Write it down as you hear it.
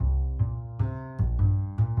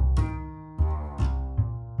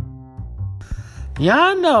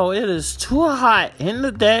Y'all know it is too hot in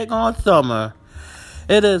the daggone summer.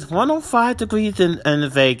 It is 105 degrees in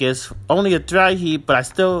Vegas. Only a dry heat, but I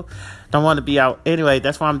still don't want to be out. Anyway,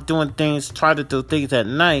 that's why I'm doing things, try to do things at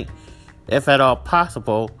night, if at all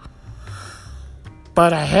possible.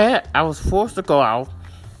 But I was forced to go out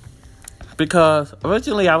because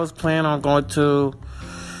originally I was planning on going to,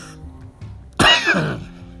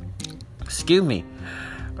 excuse me.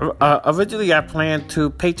 Originally I planned to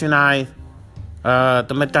patronize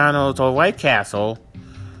the McDonald's or White Castle,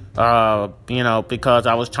 because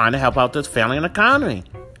I was trying to help out this family and economy.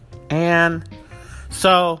 And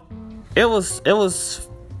so it was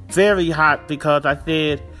very hot because I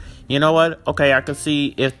said, you know what? Okay, I could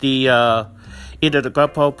see if the either the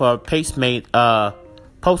Grubhub or Pacemate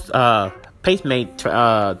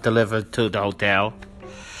delivered to the hotel.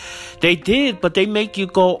 They did, but they make you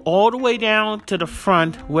go all the way down to the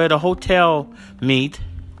front where the hotel meet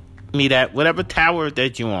at whatever tower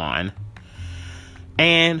that you're on.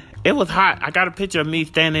 And it was hot. I got a picture of me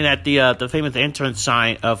standing at the famous entrance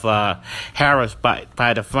sign of Harris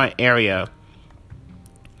by the front area.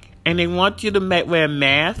 And they want you to wear a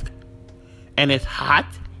mask, and it's hot.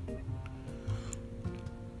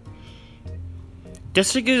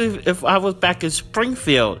 Just figure if I was back in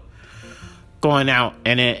Springfield going out,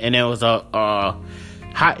 and it was a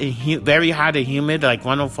hot, very hot and humid, like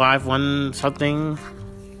 105, one something,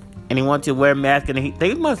 and they want you to wear a mask in the heat.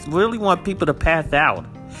 They must really want people to pass out.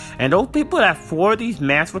 And those people that for these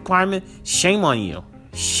mask requirements, shame on you.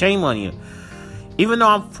 Shame on you. Even though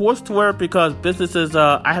I'm forced to wear it because businesses,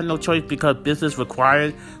 I have no choice because business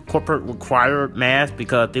corporate required masks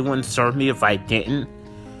because they wouldn't serve me if I didn't.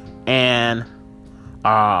 And,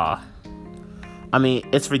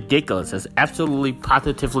 it's ridiculous. It's absolutely,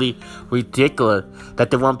 positively ridiculous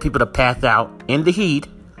that they want people to pass out in the heat,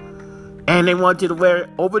 and they want you to wear it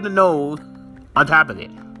over the nose on top of it.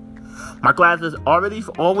 My glasses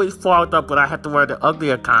always fogged up, but I have to wear the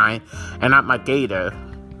uglier kind and not my gator.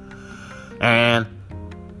 And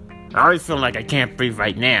I always feel like I can't breathe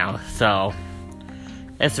right now, so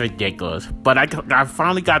it's ridiculous. But I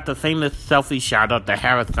finally got the famous selfie shot of the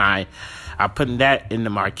Harris sign. I'm putting that in the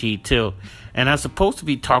marquee too. And I'm supposed to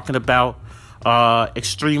be talking about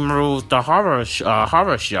Extreme Rules, the horror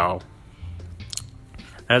show.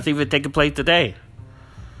 That's even taking place today.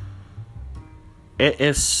 It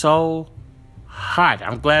is so hot.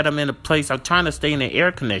 I'm glad I'm in a place. I'm trying to stay in the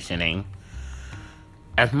air conditioning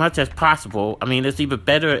as much as possible. I mean, it's even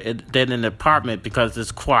better than an apartment because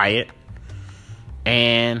it's quiet.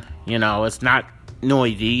 And, it's not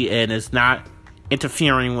noisy. And it's not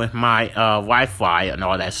interfering with my Wi-Fi and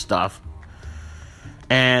all that stuff.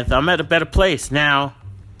 And so I'm at a better place. Now,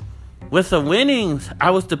 with the winnings,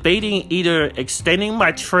 I was debating either extending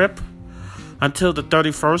my trip until the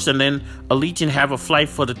 31st and then Allegiant have a flight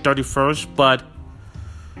for the 31st, but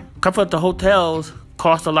a couple of the hotels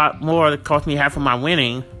cost a lot more. It cost me half of my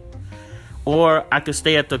winning. Or I could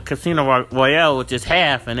stay at the Casino Royale, which is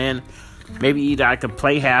half, and then maybe either I could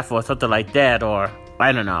play half or something like that, or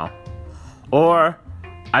I don't know. Or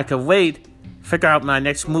I could wait, figure out my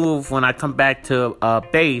next move when I come back to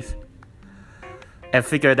base, and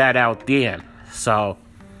figure that out then. So,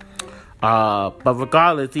 but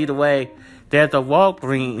regardless, either way, there's a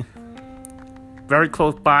Walgreens very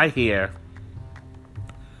close by here,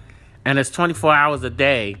 and it's 24 hours a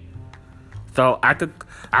day. So I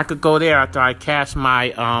could go there after I cash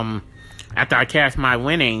my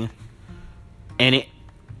winning, and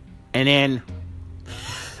then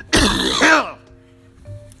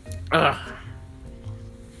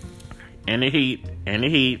in the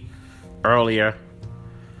heat earlier.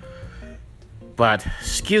 But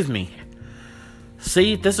excuse me.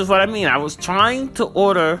 See, this is what I mean. I was trying to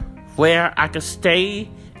order where I could stay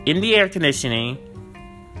in the air conditioning,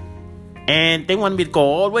 and they wanted me to go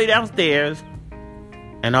all the way downstairs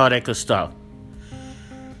and all that good stuff.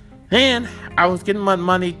 Then I was getting my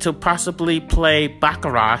money to possibly play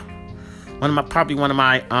Baccarat, one of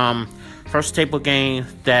my first table games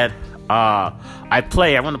that I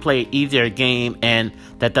play. I want to play an easier game and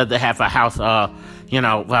that doesn't have a house. At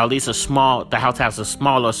least the house has a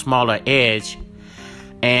smaller edge.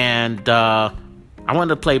 And I wanted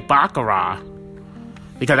to play Baccarat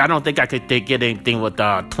because I don't think I could get anything with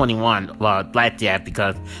 21 blackjack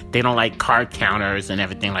because they don't like card counters and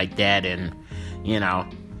everything like that. And,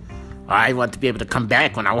 I want to be able to come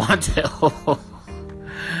back when I want to.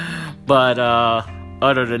 But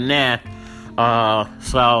other than that,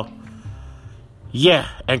 yeah,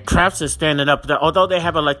 and craps is standing up there. Although they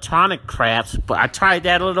have electronic craps, but I tried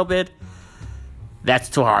that a little bit. That's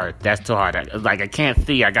too hard. I can't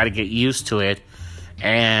see. I got to get used to it.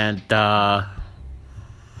 And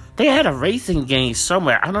They had a racing game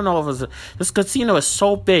somewhere. I don't know if it was... This casino is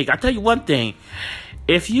so big. I'll tell you one thing.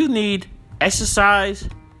 If you need exercise,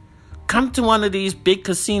 come to one of these big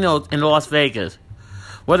casinos in Las Vegas.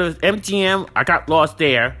 Whether it's MGM, I got lost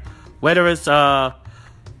there. Whether it's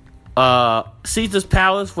Caesar's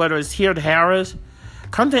Palace, whether it's here at Harrah's,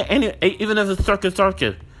 come to any, even if it's Circus.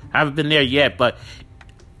 I haven't been there yet, but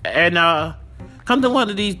come to one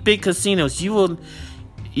of these big casinos. You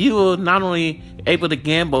will not only able to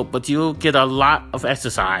gamble, but you will get a lot of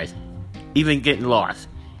exercise, even getting lost.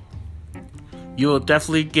 You will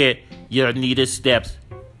definitely get your needed steps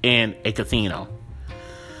in a casino.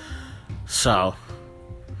 So,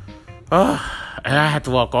 and I had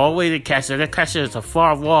to walk all the way to the cashier. That cashier is a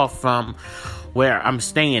far walk from where I'm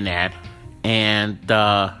staying at. And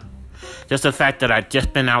just the fact that I've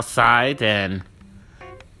just been outside and,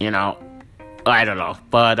 I don't know.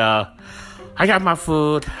 But I got my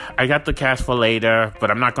food. I got the cash for later. But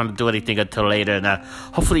I'm not going to do anything until later. And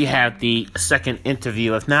hopefully have the second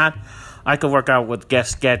interview. If not, I could work out with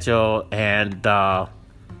guest schedule and, because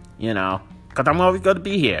I'm always going to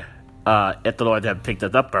be here. If the Lord had picked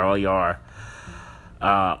us up early or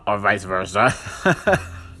vice versa.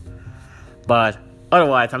 But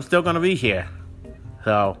otherwise, I'm still going to be here.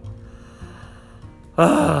 So,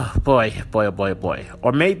 boy.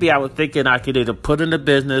 Or maybe I was thinking I could either put in the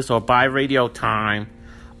business or buy radio time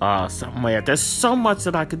somewhere. There's so much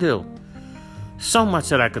that I could do.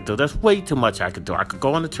 There's way too much I could do. I could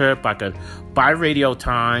go on a trip. I could buy radio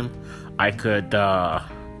time. I could, because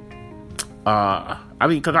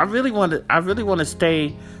I really want to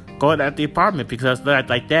stay going at the apartment because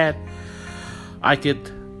like that, I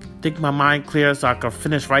could think my mind clear so I could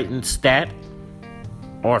finish writing stat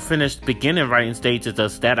or finish beginning writing stages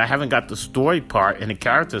of stat. I haven't got the story part and the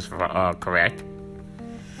characters correct.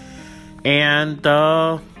 And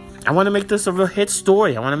I want to make this a real hit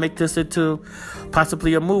story. I want to make this into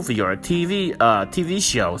possibly a movie or a TV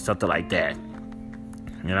show, something like that.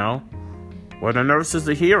 Where the nurse is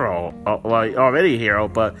the hero. Well, already a hero,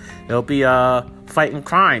 but it'll be fighting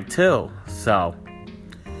crime too. So,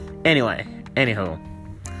 anywho.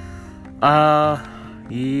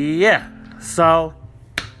 Yeah. So,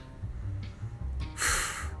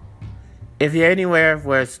 if you're anywhere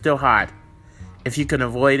where it's still hot, if you can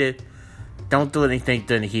avoid it, don't do anything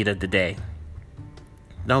during the heat of the day.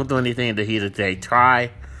 Try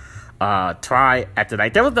at the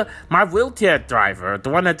night. There was my wheelchair driver, the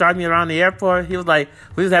one that drives me around the airport. He was like,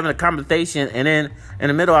 we was having a conversation, and then in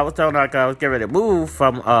the middle, I was telling her I was getting ready to move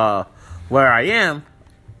from where I am,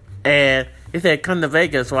 and he said, come to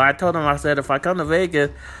Vegas. Well, I told him, I said, if I come to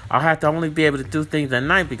Vegas, I'll have to only be able to do things at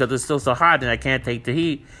night because it's still so hot and I can't take the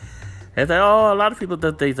heat. They said, a lot of people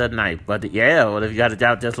do things at night. But if you got a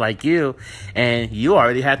job just like you, and you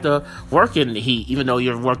already have to work in the heat, even though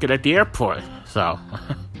you're working at the airport. So,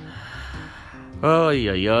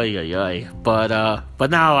 yeah.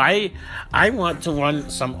 But now I want to run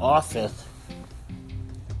some office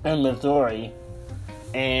in Missouri,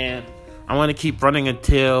 and I want to keep running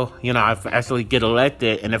until, I actually get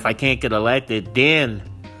elected. And if I can't get elected, then,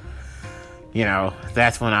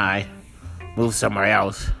 that's when I move somewhere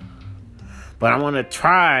else. But I want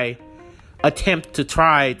to attempt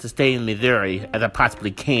to stay in Missouri as I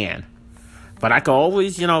possibly can. But I can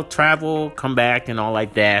always, travel, come back and all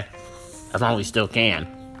like that, as long as we still can.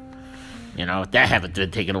 That haven't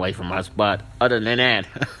been taken away from us. But other than that,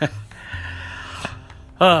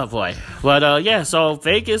 oh boy. But so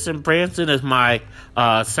Vegas and Branson is my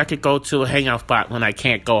second go-to hangout spot when I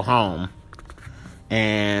can't go home.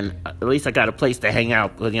 And at least I got a place to hang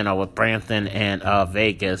out with, with Branson and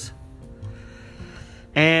Vegas.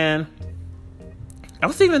 And I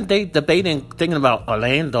was even thinking about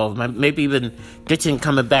Orlando, maybe even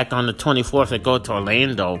coming back on the 24th and go to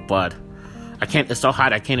Orlando, but I can't, it's so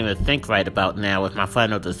hot I can't even think right about now what my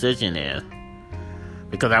final decision is,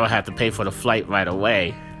 because I would have to pay for the flight right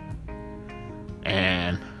away,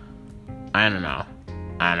 and I don't know,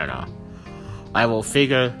 I will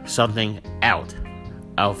figure something out,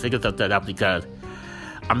 because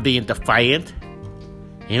I'm being defiant.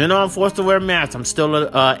 Even though I'm forced to wear masks, I'm still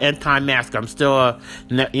an anti-masker. I'm still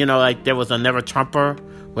like there was a never Trumper.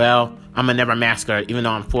 Well, I'm a never masker, even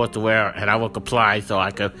though I'm forced to wear, and I will comply so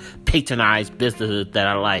I could patronize businesses that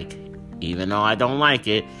I like. Even though I don't like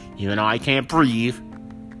it, even though I can't breathe,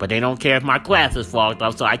 but they don't care if my glasses fogged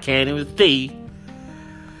up, so I can't even see.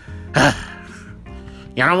 Y'all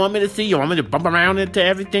don't want me to see? You want me to bump around into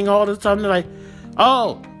everything all of a sudden? Like,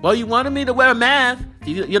 oh, well, you wanted me to wear a mask.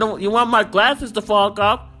 You want my glasses to fog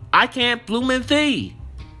up? I can't bloom and see.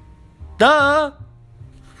 Duh.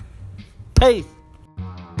 Peace.